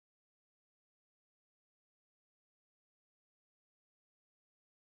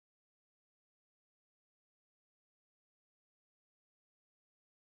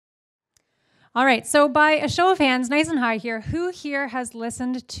All right, so by a show of hands, nice and high here, who here has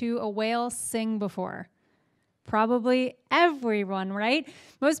listened to a whale sing before? Probably everyone, right?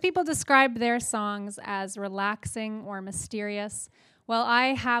 Most people describe their songs as relaxing or mysterious. Well, I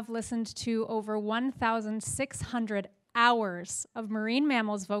have listened to over 1,600 hours of marine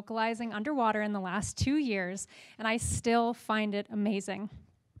mammals vocalizing underwater in the last 2 years, and I still find it amazing.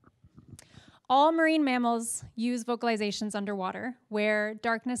 All marine mammals use vocalizations underwater, where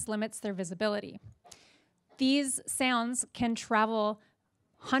darkness limits their visibility. These sounds can travel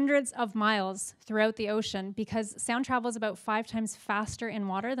hundreds of miles throughout the ocean because sound travels about 5 times faster in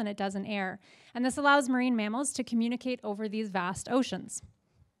water than it does in air. And this allows marine mammals to communicate over these vast oceans.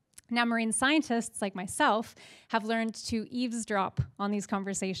 Now, marine scientists like myself have learned to eavesdrop on these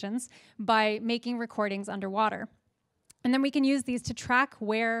conversations by making recordings underwater. And then we can use these to track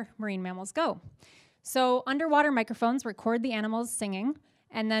where marine mammals go. So underwater microphones record the animals singing,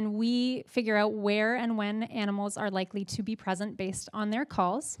 and then we figure out where and when animals are likely to be present based on their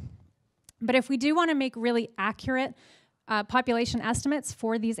calls. But if we do want to make really accurate population estimates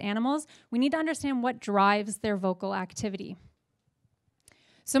for these animals, we need to understand what drives their vocal activity.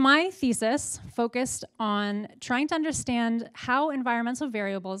 So my thesis focused on trying to understand how environmental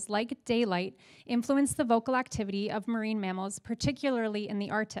variables like daylight influence the vocal activity of marine mammals, particularly in the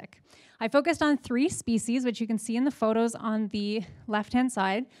Arctic. I focused on 3 species, which you can see in the photos on the left-hand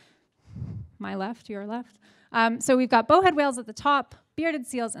side. My left, your left. So we've got bowhead whales at the top, bearded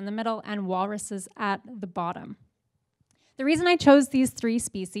seals in the middle, and walruses at the bottom. The reason I chose these 3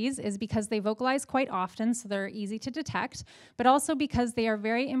 species is because they vocalize quite often, so they're easy to detect, but also because they are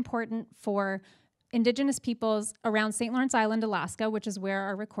very important for indigenous peoples around St. Lawrence Island, Alaska, which is where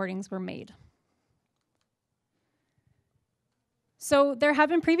our recordings were made. So there have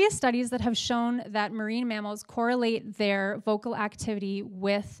been previous studies that have shown that marine mammals correlate their vocal activity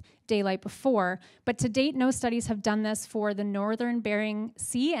with daylight before, but to date, no studies have done this for the Northern Bering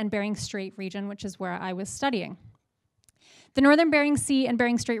Sea and Bering Strait region, which is where I was studying. The Northern Bering Sea and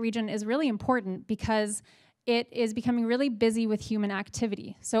Bering Strait region is really important because it is becoming really busy with human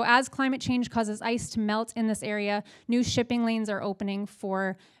activity. So as climate change causes ice to melt in this area, new shipping lanes are opening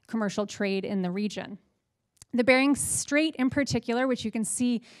for commercial trade in the region. The Bering Strait in particular, which you can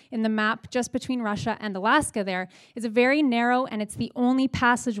see in the map just between Russia and Alaska there, is a very narrow, and it's the only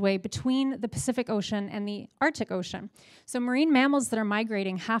passageway between the Pacific Ocean and the Arctic Ocean. So marine mammals that are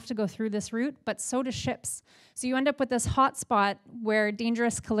migrating have to go through this route, but so do ships. So you end up with this hot spot where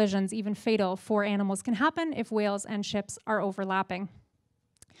dangerous collisions, even fatal for animals, can happen if whales and ships are overlapping.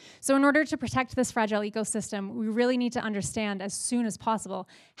 So in order to protect this fragile ecosystem, we really need to understand as soon as possible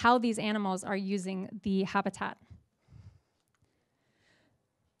how these animals are using the habitat.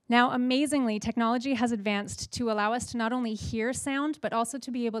 Now, amazingly, technology has advanced to allow us to not only hear sound, but also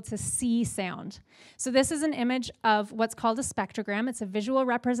to be able to see sound. So this is an image of what's called a spectrogram. It's a visual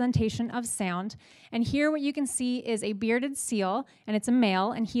representation of sound. And here what you can see is a bearded seal, and it's a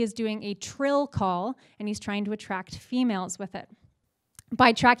male, and he is doing a trill call, and he's trying to attract females with it.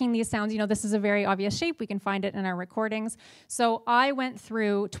 By tracking these sounds, this is a very obvious shape. We can find it in our recordings. So I went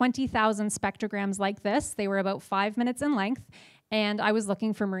through 20,000 spectrograms like this. They were about 5 minutes in length, and I was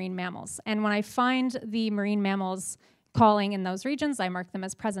looking for marine mammals. And when I find the marine mammals calling in those regions, I mark them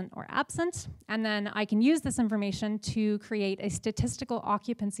as present or absent, and then I can use this information to create a statistical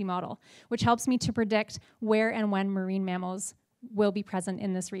occupancy model, which helps me to predict where and when marine mammals will be present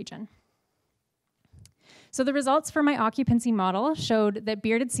in this region. So the results for my occupancy model showed that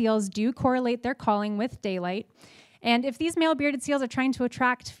bearded seals do correlate their calling with daylight. And if these male bearded seals are trying to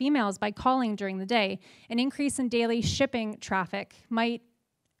attract females by calling during the day, an increase in daily shipping traffic might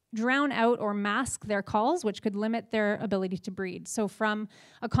drown out or mask their calls, which could limit their ability to breed. So from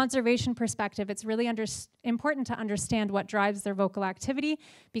a conservation perspective, it's really important to understand what drives their vocal activity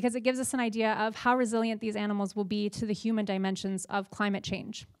because it gives us an idea of how resilient these animals will be to the human dimensions of climate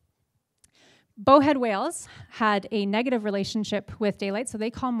change. Bowhead whales had a negative relationship with daylight, so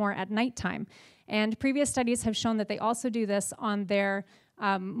they call more at nighttime. And previous studies have shown that they also do this on their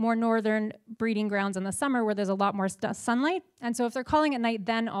more northern breeding grounds in the summer where there's a lot more sunlight. And so if they're calling at night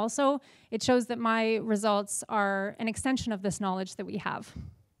then also, it shows that my results are an extension of this knowledge that we have.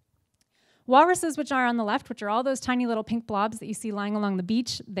 Walruses, which are on the left, which are all those tiny little pink blobs that you see lying along the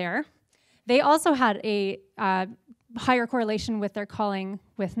beach there, they also had a higher correlation with their calling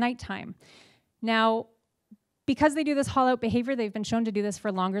with nighttime. Now, because they do this haul-out behavior, they've been shown to do this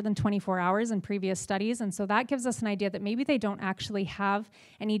for longer than 24 hours in previous studies, and so that gives us an idea that maybe they don't actually have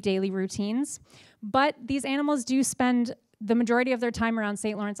any daily routines. But these animals do spend the majority of their time around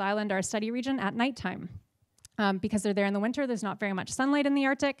St. Lawrence Island, our study region, at nighttime. because they're there in the winter. There's not very much sunlight in the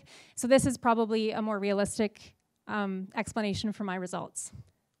Arctic. So this is probably a more realistic explanation for my results.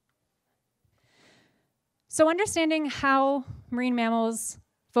 So understanding how marine mammals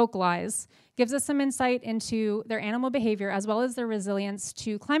vocalize gives us some insight into their animal behavior as well as their resilience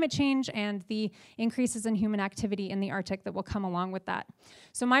to climate change and the increases in human activity in the Arctic that will come along with that.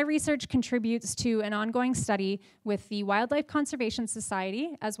 So my research contributes to an ongoing study with the Wildlife Conservation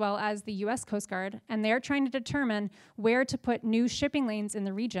Society as well as the US Coast Guard, and they're trying to determine where to put new shipping lanes in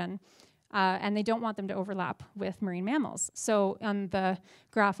the region. And they don't want them to overlap with marine mammals. So on the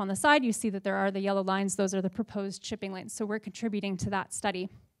graph on the side, you see that there are the yellow lines. Those are the proposed shipping lanes. So we're contributing to that study.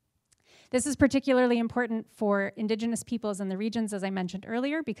 This is particularly important for indigenous peoples in the regions, as I mentioned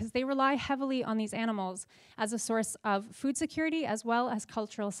earlier, because they rely heavily on these animals as a source of food security as well as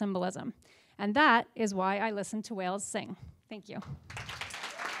cultural symbolism. And that is why I listen to whales sing. Thank you.